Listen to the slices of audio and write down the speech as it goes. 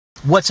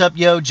What's up,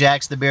 yo?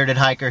 Jax the Bearded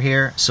Hiker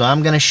here. So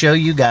I'm going to show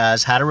you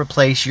guys how to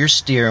replace your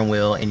steering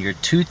wheel in your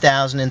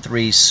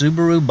 2003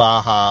 Subaru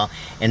Baja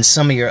and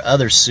some of your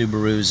other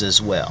Subarus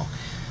as well.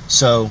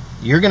 So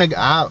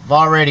I've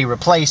already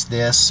replaced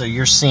this, so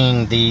you're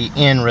seeing the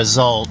end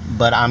result,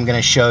 but I'm going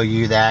to show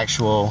you the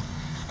actual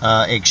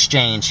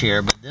exchange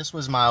here. But this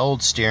was my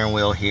old steering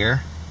wheel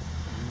here.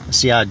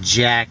 See how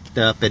jacked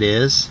up it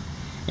is.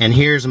 And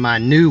here's my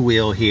new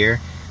wheel here.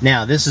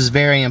 Now this is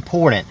very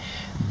important.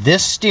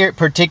 This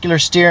particular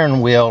steering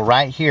wheel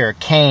right here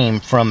came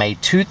from a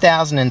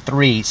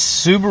 2003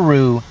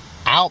 Subaru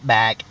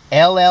Outback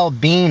LL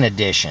Bean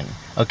edition.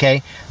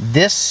 Okay,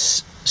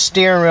 this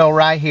steering wheel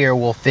right here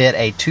will fit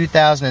a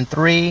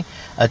 2003,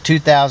 a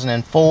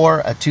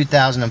 2004, a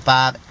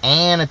 2005,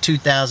 and a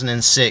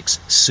 2006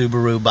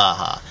 Subaru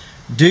Baja.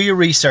 Do your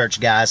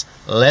research, guys.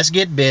 Let's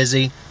get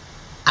busy.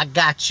 I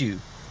got you.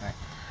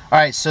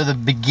 Alright, so the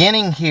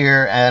beginning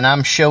here, and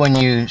I'm showing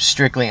you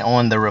strictly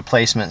on the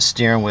replacement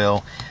steering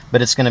wheel,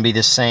 but it's going to be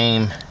the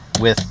same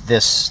with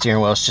this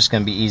steering wheel. It's just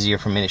going to be easier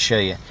for me to show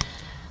you.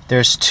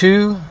 There's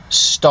two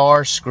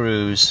star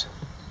screws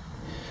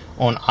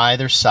on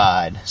either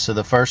side. So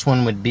the first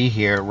one would be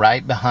here,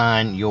 right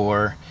behind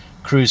your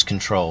cruise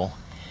control.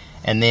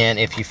 And then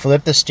if you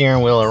flip the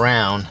steering wheel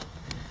around,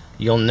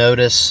 you'll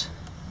notice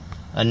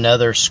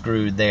another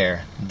screw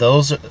there.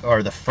 Those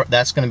are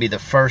that's going to be the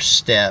first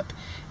step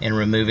in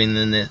removing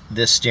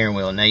this steering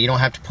wheel. Now you don't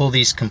have to pull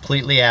these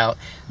completely out,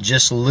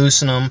 just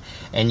loosen them,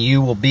 and you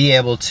will be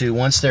able to,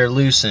 once they're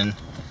loosened,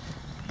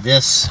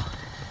 this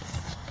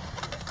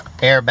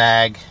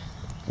airbag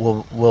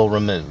will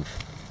remove.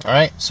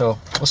 Alright, so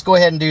let's go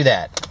ahead and do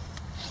that.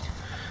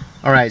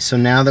 Alright, so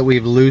now that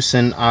we've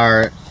loosened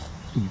our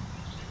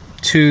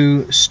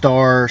two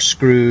star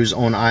screws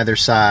on either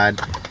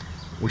side,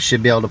 we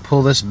should be able to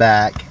pull this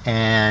back,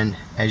 and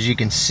as you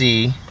can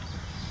see,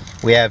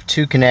 we have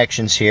two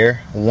connections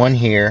here, one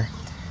here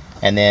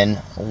and then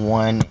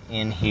one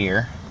in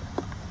here,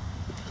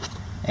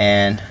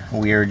 and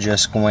we are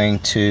just going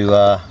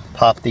to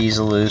pop these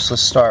loose.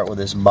 Let's start with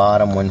this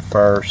bottom one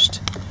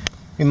first.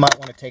 You might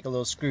want to take a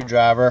little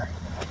screwdriver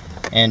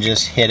and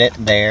just hit it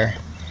there,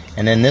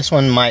 and then this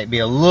one might be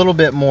a little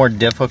bit more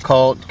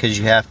difficult because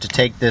you have to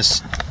take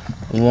this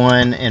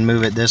one and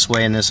move it this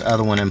way and this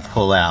other one and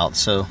pull out.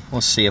 So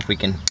let's see if we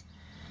can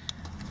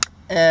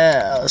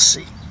let's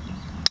see.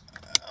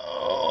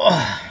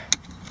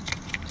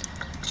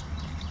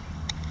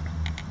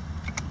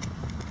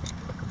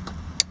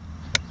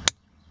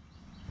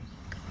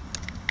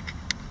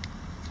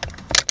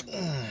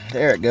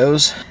 There it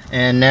goes.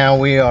 And now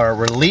we are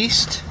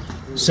released.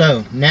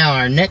 So now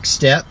our next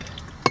step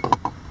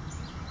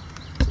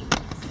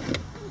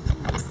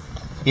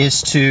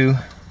is to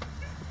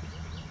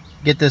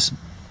get this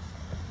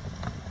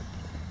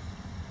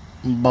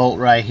bolt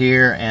right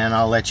here, and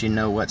I'll let you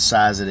know what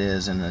size it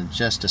is in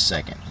just a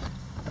second.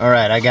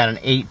 Alright, I got an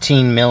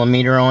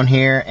 18mm on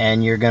here,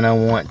 and you're going to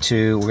want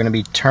to, we're going to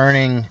be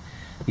turning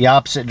the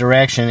opposite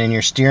direction, and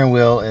your steering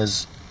wheel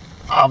is,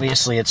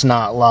 obviously it's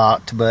not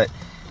locked, but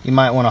you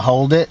might want to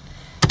hold it,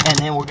 and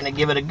then we're going to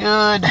give it a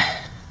good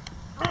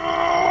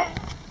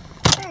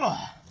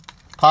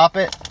pop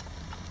it,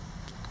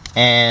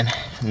 and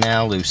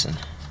now loosen.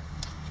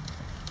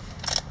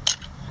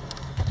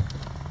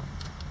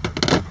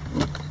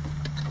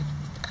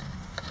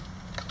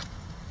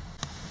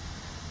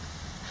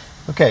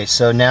 Okay,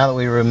 so now that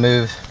we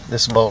remove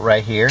this bolt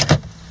right here,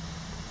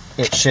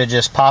 it should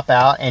just pop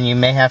out, and you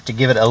may have to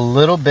give it a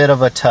little bit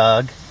of a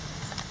tug,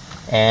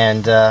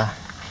 and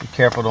be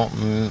careful,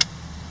 don't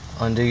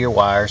undo your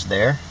wires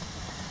there.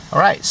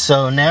 Alright,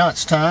 so now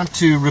it's time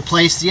to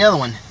replace the other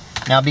one.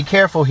 Now be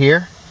careful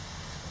here.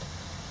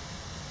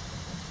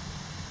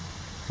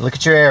 Look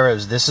at your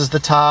arrows. This is the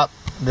top,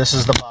 this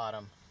is the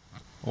bottom.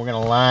 We're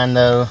going to line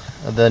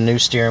the new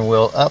steering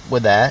wheel up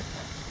with that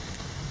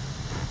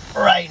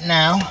right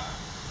now.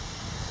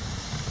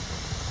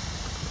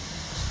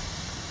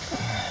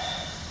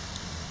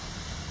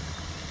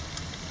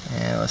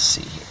 And let's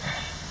see here.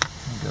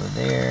 Go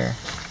there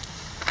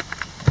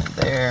and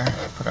there.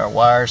 Put our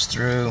wires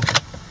through.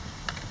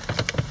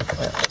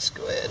 Well, let's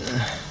go ahead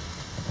and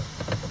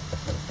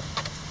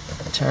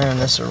turn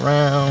this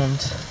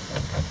around.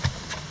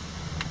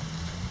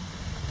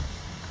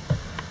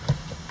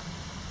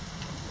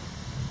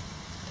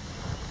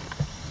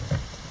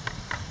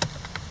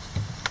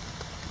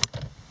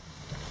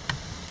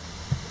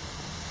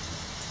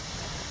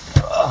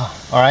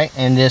 All right,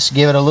 and just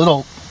give it a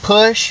little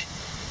push,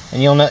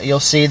 and you'll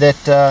see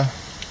that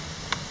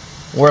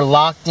we're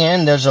locked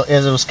in. It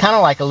was kind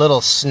of like a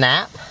little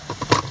snap,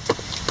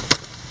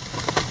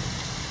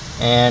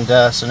 and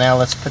so now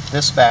let's put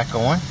this back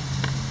on.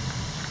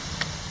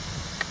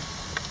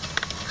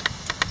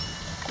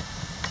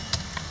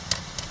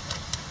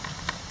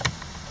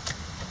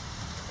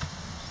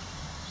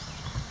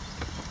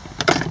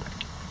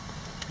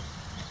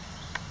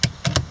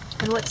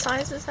 And what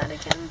size is that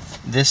again?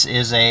 This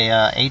is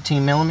a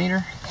 18mm,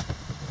 I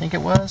think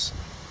it was.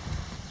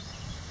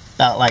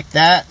 About like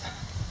that.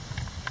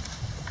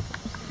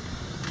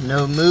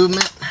 no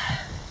movement.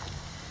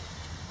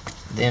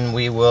 Then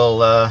we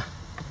will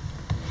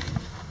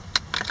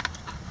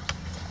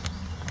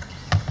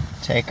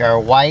take our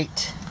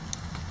white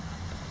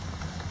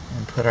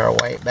and put our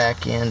white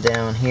back in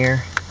down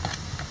here.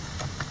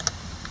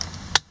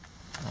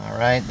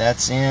 Alright,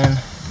 that's in.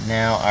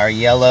 Now our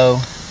yellow,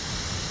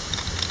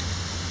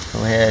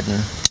 go ahead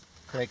and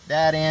click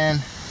that in.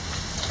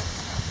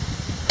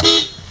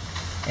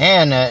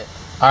 And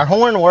our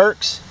horn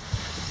works.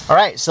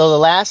 Alright, so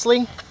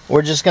lastly,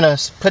 we're just going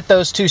to put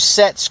those two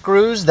set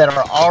screws that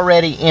are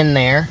already in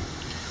there.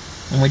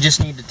 And we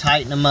just need to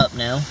tighten them up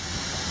now.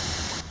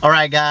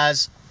 Alright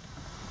guys,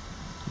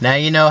 now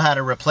you know how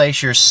to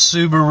replace your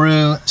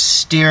Subaru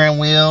steering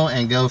wheel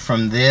and go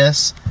from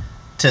this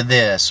to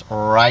this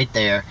right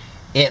there.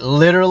 It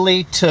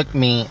literally took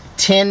me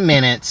 10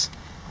 minutes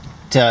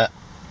to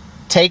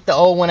take the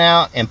old one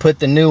out and put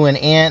the new one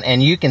in,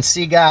 and you can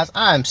see guys,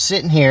 I'm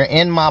sitting here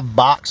in my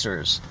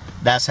boxers.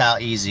 That's how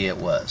easy it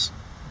was.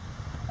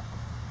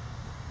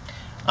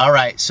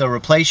 Alright, so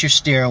replace your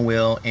steering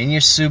wheel in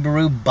your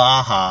Subaru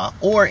Baja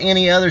or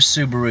any other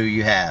Subaru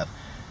you have.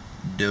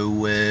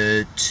 Do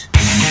it.